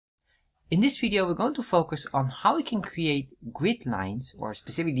In this video, we're going to focus on how we can create grid lines, or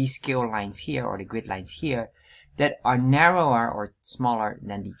specifically these scale lines here, or the grid lines here, that are narrower or smaller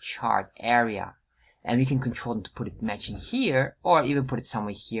than the chart area. And we can control them to put it matching here, or even put it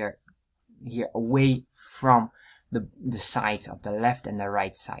somewhere here away from the sides of the left and the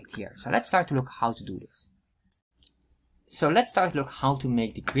right side here. So let's start to look how to do this. So let's start to look how to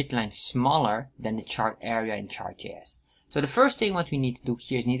make the grid line smaller than the chart area in Chartjs. So the first thing what we need to do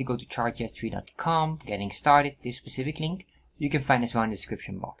here is need to go to chartjs3.com, getting started, this specific link. You can find as well in the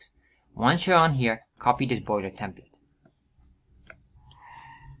description box. Once you're on here, copy this border template.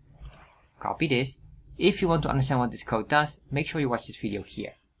 Copy this. If you want to understand what this code does, make sure you watch this video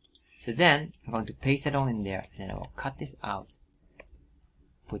here. So then, I'm going to paste that all in there, and then I will cut this out.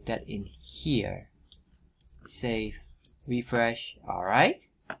 Put that in here. Save. Refresh. Alright.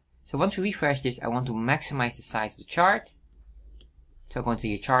 So once we refresh this, I want to maximize the size of the chart. So I'm going to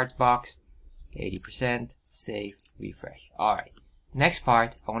your chart box, 80%, save, refresh. Alright. Next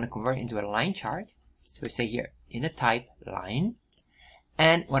part, I want to convert into a line chart. So we say here, in the type, line.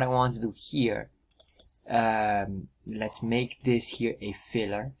 And what I want to do here, let's make this here a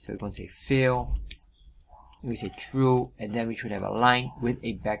filler. So we're going to say fill, we say true, and then we should have a line with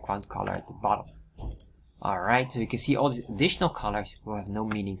a background color at the bottom. Alright, so you can see all these additional colors will have no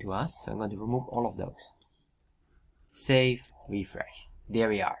meaning to us. So I'm going to remove all of those. Save, refresh. There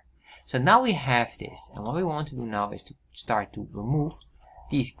we are. So now we have this, and what we want to do now is to start to remove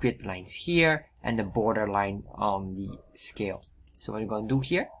these grid lines here and the border line on the scale. So what we're going to do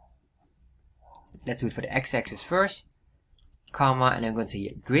here, let's do it for the x-axis first, comma, and I'm going to say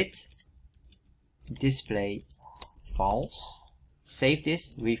here, grid display false. Save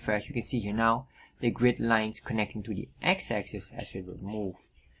this, refresh. You can see here now the grid lines connecting to the x-axis has been removed.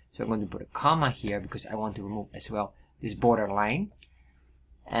 So I'm going to put a comma here because I want to remove as well this border line.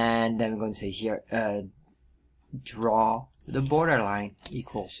 And then we're going to say here, draw the border line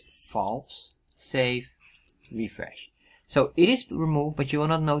equals false. Save, refresh. So it is removed, but you will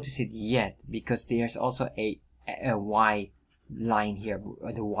not notice it yet because there's also a Y line here,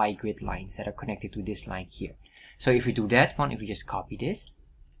 or the Y grid lines that are connected to this line here. So if we do that one, if we just copy this,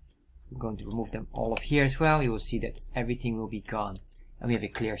 we're going to remove them all of here as well. You will see that everything will be gone and we have a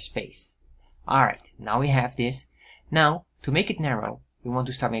clear space. Alright, now we have this. Now, to make it narrow, we want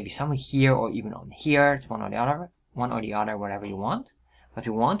to start maybe somewhere here or even on here. It's one or the other, whatever you want. What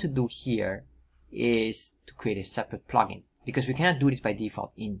we want to do here is to create a separate plugin because we cannot do this by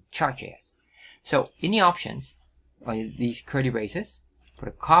default in Chartjs. So in the options, or these curly braces, put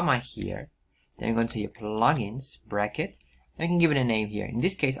a comma here. Then we're going to say your plugins, bracket. I can give it a name here. In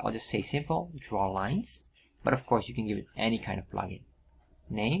this case, I'll just say simple, draw lines. But of course, you can give it any kind of plugin.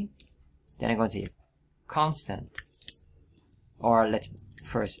 Name. Then I'm going to say constant. Or let's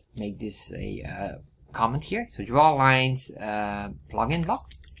first make this a comment here. So draw lines, plugin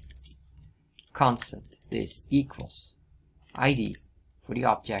block. Constant. This equals ID for the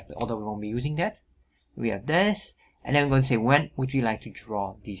object, although we won't be using that. We have this. And then I'm going to say, when would we like to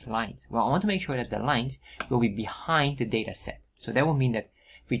draw these lines? Well, I want to make sure that the lines will be behind the data set. So that will mean that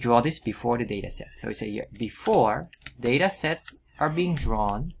we draw this before the data set. So we say here, before data sets are being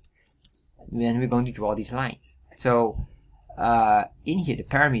drawn, then we're going to draw these lines. So in here, the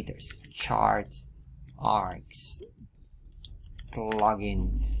parameters, chart, arcs,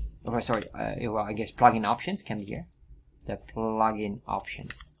 plugins, well, I guess plugin options can be here. The plugin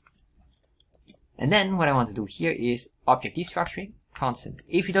options. And then what I want to do here is object destructuring, constant.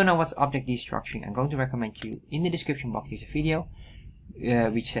 If you don't know what's object destructuring, I'm going to recommend you in the description box there's a video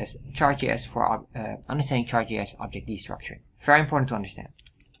which says Chartjs for understanding Chartjs object destructuring. Very important to understand.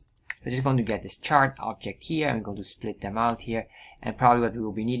 We're just going to get this chart object here and we're going to split them out here. And probably what we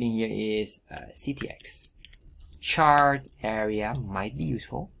will be needing here is CTX. Chart area might be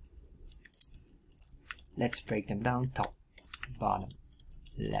useful. Let's break them down. Top, bottom,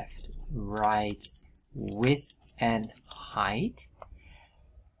 left, right, width and height.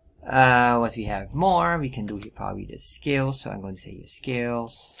 What we have more, we can do here probably the scales. So I'm going to say your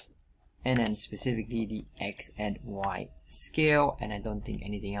scales, and then specifically the X and Y scale, and I don't think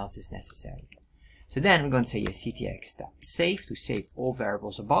anything else is necessary. So then we're going to say your CTX.save to save all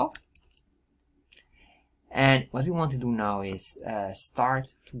variables above. And what we want to do now is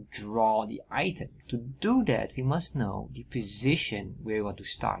start to draw the item. To do that, we must know the position where we want to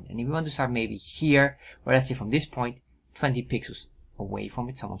start. And if we want to start maybe here, or let's say from this point, 20 pixels away from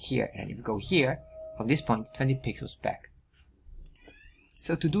it, somewhere here. And if we go here, from this point, 20 pixels back.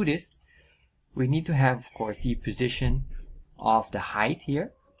 So to do this, we need to have, of course, the position of the height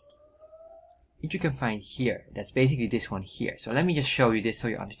here. which you can find here. That's basically this one here. So let me just show you this so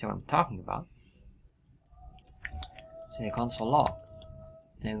you understand what I'm talking about. So the console log,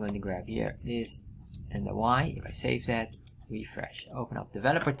 and I'm going to grab here this and the Y. If I save that, refresh, open up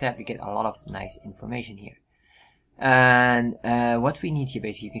developer tab, you get a lot of nice information here. And what we need here,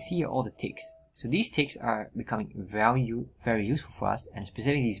 basically, you can see here all the ticks. So these ticks are becoming very useful for us, and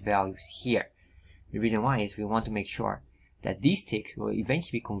specifically these values here. The reason why is we want to make sure that these ticks will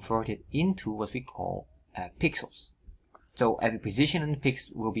eventually be converted into what we call pixels. So every position on the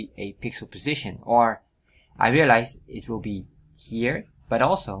pixel will be a pixel position, or I realize it will be here, but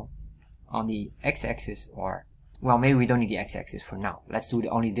also on the x-axis, or well, maybe we don't need the x-axis for now. Let's do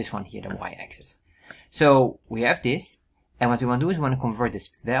only this one here, the y-axis. So we have this, and what we want to do is we want to convert this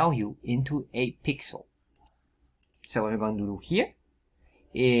value into a pixel. So what we're going to do here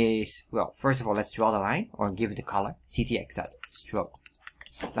is, well, first of all, let's draw the line or give it the color. CTX.stroke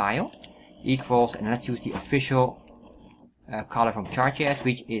style equals, and let's use the official color from Chartjs,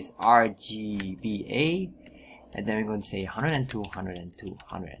 which is RGBA, and then we're going to say 102, 102,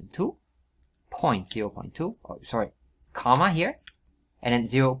 102, 0.2, oh, sorry, comma here, and then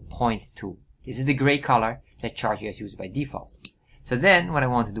 0.2. This is the gray color that Chartjs uses by default. So then what I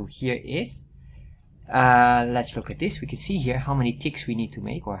want to do here is, let's look at this. We can see here how many ticks we need to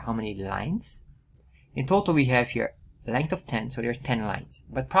make, or how many lines. In total we have here length of 10, so there's 10 lines.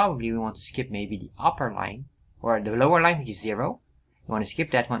 But probably we want to skip maybe the upper line, or the lower line, which is 0. We want to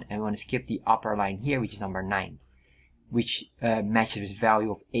skip that one, and we want to skip the upper line here, which is number 9, which matches with value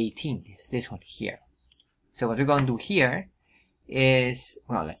of 18. It's this one here. So what we're going to do here is,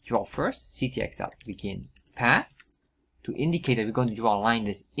 well, let's draw first. CTX.begin path to indicate that we're going to draw a line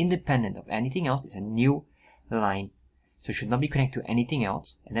that is independent of anything else. It's a new line, so it should not be connected to anything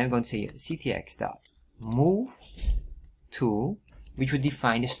else. And then we're going to say CTX.move to, which would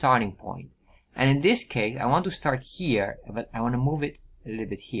define the starting point. And in this case, I want to start here, but I want to move it a little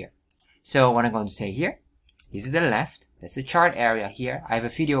bit here. So what I'm going to say here, this is the left, that's the chart area here. I have a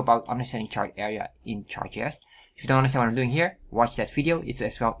video about understanding chart area in Chartjs. If you don't understand what I'm doing here, watch that video. It's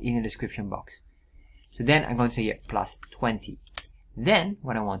as well in the description box. So then I'm going to say here plus 20. Then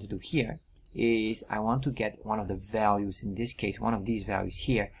what I want to do here is I want to get one of the values, in this case one of these values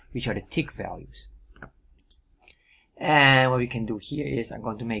here, which are the tick values. And what we can do here is I'm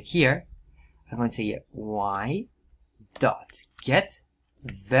going to make here, I'm going to say here y dot get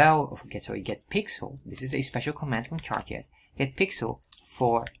value, get pixel. This is a special command from Chartjs. Get pixel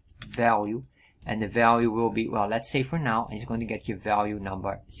for value, and the value will be, well, let's say for now I'm just going to get your value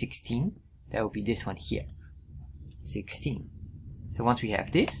number 16. That will be this one here, 16. So once we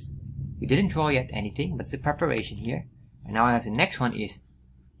have this, we didn't draw yet anything, but it's the preparation here. And now I have the next one is,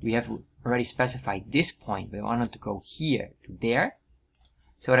 we have already specified this point, but I want it to go here to there.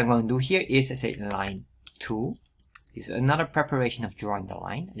 So what I'm going to do here is I say line 2. This is another preparation of drawing the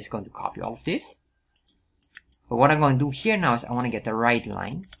line. I'm just going to copy all of this. But what I'm going to do here now is I want to get the right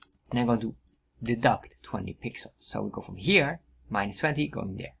line, and I'm going to deduct 20 pixels. So we go from here, minus 20,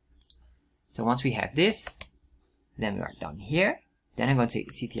 going there. So once we have this, then we are done here. Then I'm going to say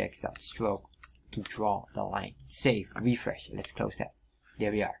CTX.stroke to draw the line. Save, refresh. Let's close that.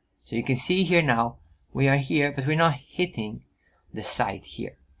 There we are. So you can see here now, we are here, but we're not hitting the side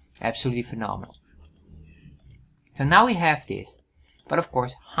here. Absolutely phenomenal. So now we have this, but of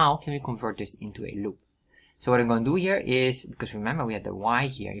course, how can we convert this into a loop? So what I'm going to do here is, because remember we had the Y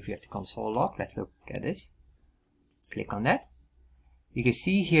here, if you have the console log, let's look at this. Click on that. You can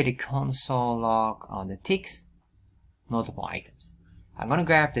see here the console log on the ticks, multiple items. I'm going to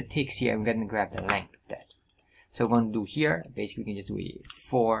grab the ticks here, I'm going to grab the length of that. So what I'm going to do here, basically we can just do a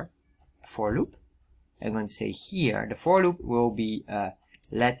for loop. I'm going to say here, the for loop will be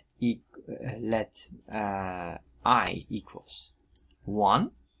let I equals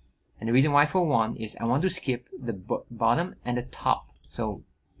 1. And the reason why for 1 is I want to skip the bottom and the top. So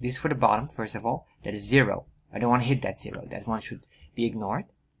this is for the bottom, first of all, that is 0. I don't want to hit that 0. That one should be ignored.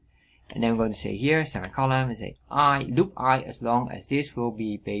 And then we're going to say here, semicolon, and say loop I, as long as this will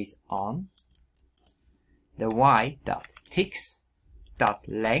be based on the y dot ticks dot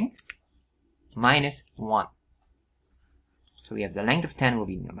length minus 1. So we have the length of 10 will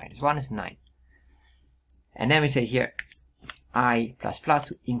be minus 1 is 9. And then we say here I++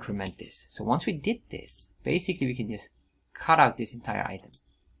 to increment this. So once we did this, basically we can just cut out this entire item,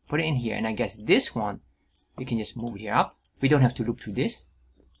 put it in here, and I guess this one we can just move here up. We don't have to loop through this.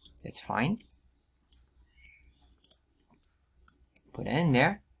 That's fine. Put it in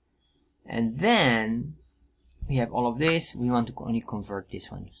there. And then we have all of this. We want to only convert this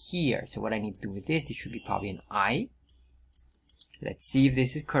one here. So what I need to do with this should be probably an I. Let's see if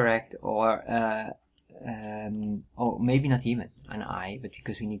this is correct, or maybe not even an I, but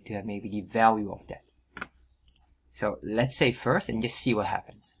because we need to have maybe the value of that. So let's save first and just see what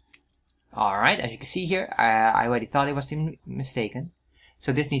happens. Alright, as you can see here, I already thought it was mistaken.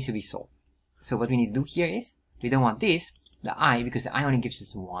 So this needs to be solved. So what we need to do here is, we don't want this, the I, because the I only gives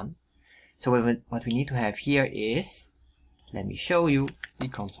us 1. So what we need to have here is, let me show you the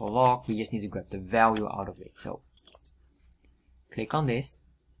console log. We just need to grab the value out of it. So click on this,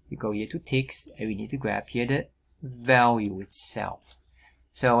 we go here to ticks, and we need to grab here the value itself.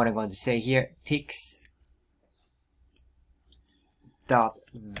 So what I'm going to say here, ticks dot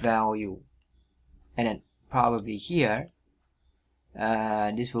value, and then probably here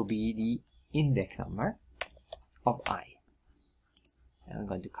this will be the index number of I. And I'm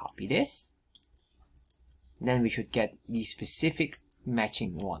going to copy this. Then we should get the specific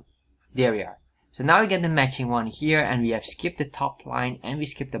matching one. There we are. So now we get the matching one here, and we have skipped the top line and we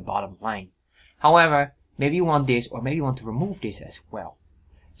skipped the bottom line. However, maybe you want this, or maybe you want to remove this as well.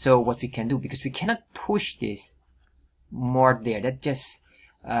 So what we can do, because we cannot push this more there, that just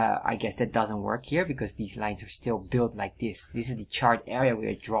I guess that doesn't work here, because these lines are still built like this. This is the chart area where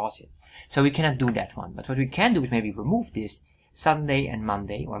it draws it. So we cannot do that one. But what we can do is maybe remove this Sunday and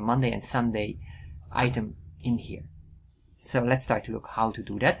Monday, or Monday and Sunday item in here. So let's start to look how to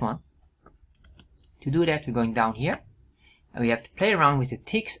do that one. To do that, we're going down here, and we have to play around with the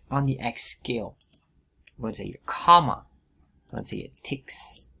ticks on the X scale. I'm going to say a comma. I'm going to say a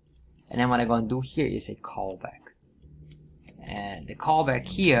ticks. And then what I'm going to do here is a callback. And the callback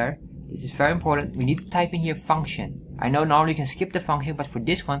here, this is very important. We need to type in here function. I know normally you can skip the function, but for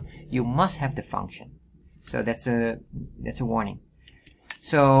this one, you must have the function. So that's a warning.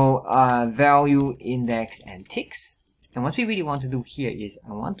 So value, index, and ticks. And what we really want to do here is,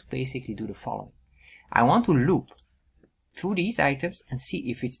 I want to basically do the following. I want to loop through these items and see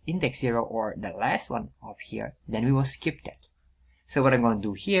if it's index 0 or the last one of here. Then we will skip that. So what I'm going to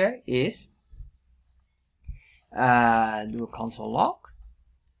do here is do a console log,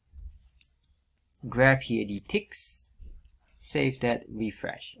 grab here the ticks, save that,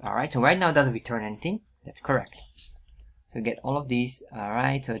 refresh. Alright, so right now it doesn't return anything. That's correct. So get all of these.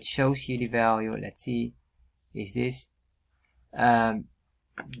 Alright, so it shows here the value. Let's see, is this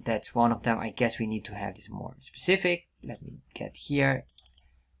that's one of them. I guess we need to have this more specific. Let me get here.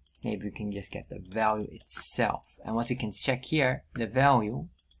 Maybe we can just get the value itself. And what we can check here, the value.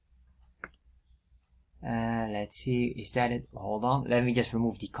 Let's see, is that it? Hold on. Let me just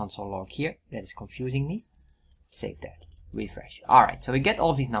remove the console log here. That is confusing me. Save that. Refresh. Alright, so we get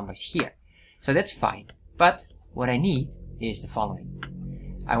all of these numbers here. So that's fine. But what I need is the following.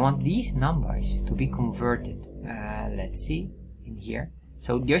 I want these numbers to be converted. Let's see in here.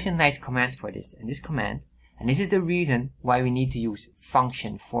 So there's a nice command for this, and this command, and this is the reason why we need to use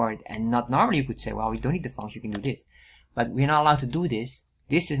function for it, and not normally you could say, well, we don't need the function, you can do this. But we're not allowed to do this.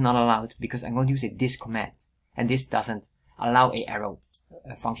 This is not allowed because I'm going to use a this command, and this doesn't allow a arrow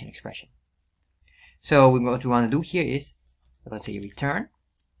function expression. So what we want to do here is, let's say return,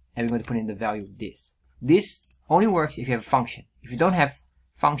 and we're going to put in the value of this. This only works if you have a function. If you don't have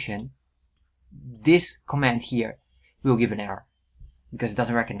function, this command here will give an error, because it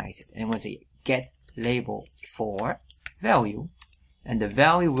doesn't recognize it. And I'm going to say get label for value, and the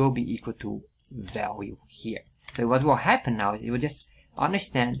value will be equal to value here. So what will happen now is it will just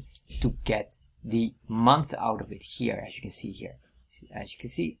understand to get the month out of it here, as you can see here. As you can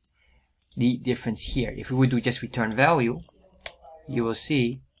see the difference here. If we would do just return value, you will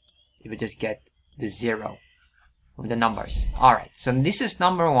see it will just get the 0 of the numbers. Alright, so this is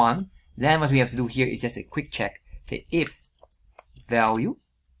number 1. Then what we have to do here is just a quick check. Say if value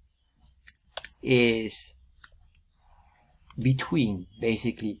is between,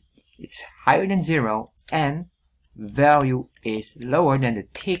 basically it's higher than 0, and value is lower than the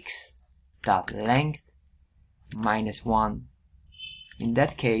ticks dot length minus 1. In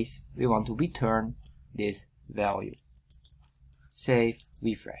that case, we want to return this value. Save,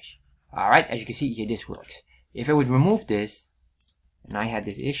 refresh. Alright, as you can see here, this works. If I would remove this, and I had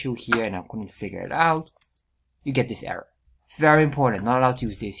this issue here and I couldn't figure it out, you get this error. Very important, not allowed to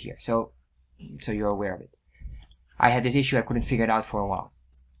use this here. So you're aware of it. I had this issue, I couldn't figure it out for a while.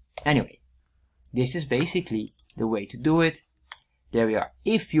 Anyway, this is basically the way to do it. There we are.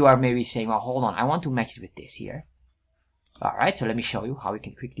 If you are maybe saying, well, hold on, I want to match it with this here. Alright, so let me show you how we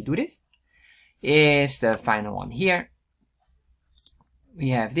can quickly do this. Is the final one here. We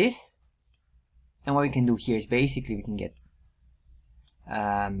have this. And what we can do here is basically we can get,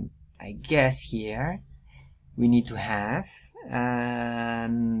 I guess here, we need to have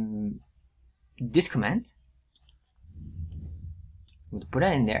this command. I'm going to put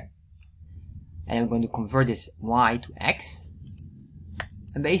that in there. And I'm going to convert this y to x.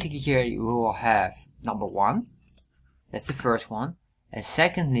 And basically here you will have number 1. That's the first one. And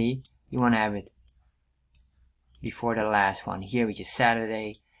secondly, you want to have it before the last one here, which is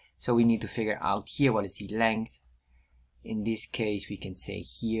Saturday. So we need to figure out here what is the length. In this case, we can say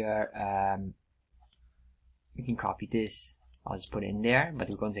here, we can copy this. I'll just put it in there, but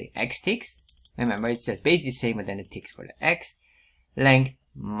we're going to say x ticks. Remember, it says basically the same, but then it ticks for the x. Length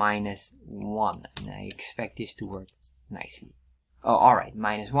minus 1. And I expect this to work nicely. Oh, alright,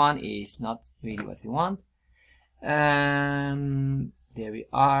 minus 1 is not really what we want. There we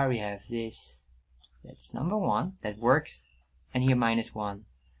are, we have this. That's number 1, that works. And here minus 1.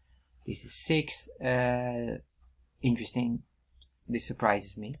 This is 6. Interesting. This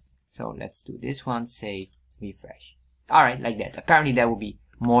surprises me. So let's do this one, save, refresh. Alright, like that. Apparently that will be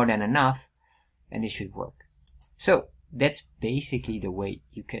more than enough, and this should work. So that's basically the way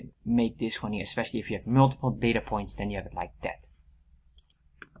you can make this one here, especially if you have multiple data points, then you have it like that.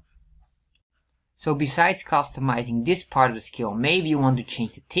 So besides customizing this part of the skill, maybe you want to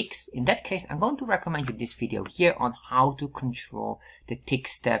change the ticks. In that case, I'm going to recommend you this video here on how to control the tick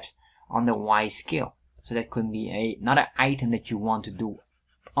steps on the Y skill. So that could be another item that you want to do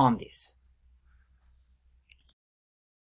on this.